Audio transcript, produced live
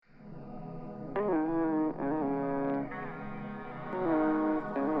I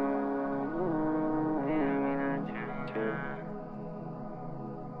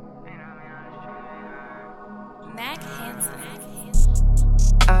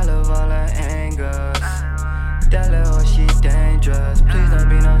love all her angles. That little hoe, she dangerous. Please don't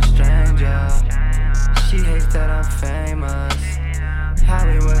be no stranger. She hates that I'm famous. How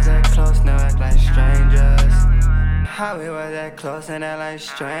we was that close, now act like strangers. How we was that close and act like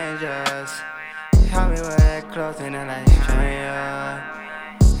strangers. How we was that close and act like strangers.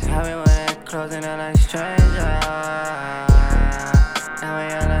 How we was that close and act like strangers. Now we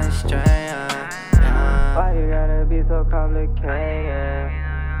act like strangers. Why you gotta be so complicated?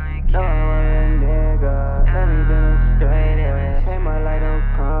 No, I'm a nigga, let me demonstrate it. Take my light on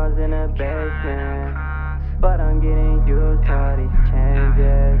crumbs in the basement, but I'm getting used to all these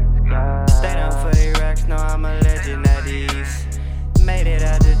changes. Stay down for the racks, know I'm a legend at these. Made it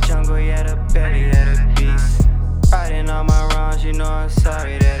out the jungle, yeah, the belly of the beast. Righting all my wrongs, you know I'm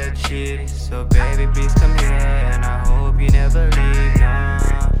sorry that I cheated. So baby, please come here, and I hope you never leave, no.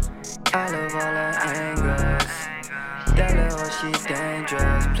 I love all her angles. That little hoe, she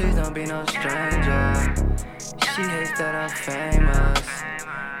dangerous. Please don't be no stranger. She hates that I'm famous.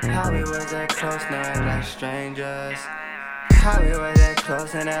 How we was that close, now act like strangers. How we was that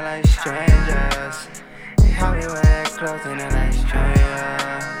close and act like strangers. How we was that close and act like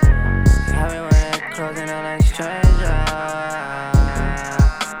strangers. How we was that close and act like strangers.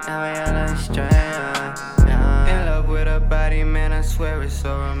 Now we act like strangers. In love with her body, man, I swear it's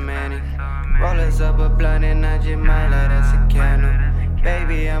so romantic. Rollers up a blunt and I just might light us a candle.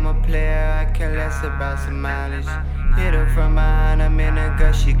 Baby, I'm a player, I care less about some mileage. Hit her from behind, I'm in the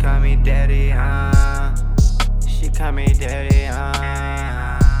gut, she call me daddy, She call me daddy,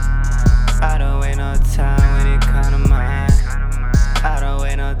 I don't wait no time when it come to mine.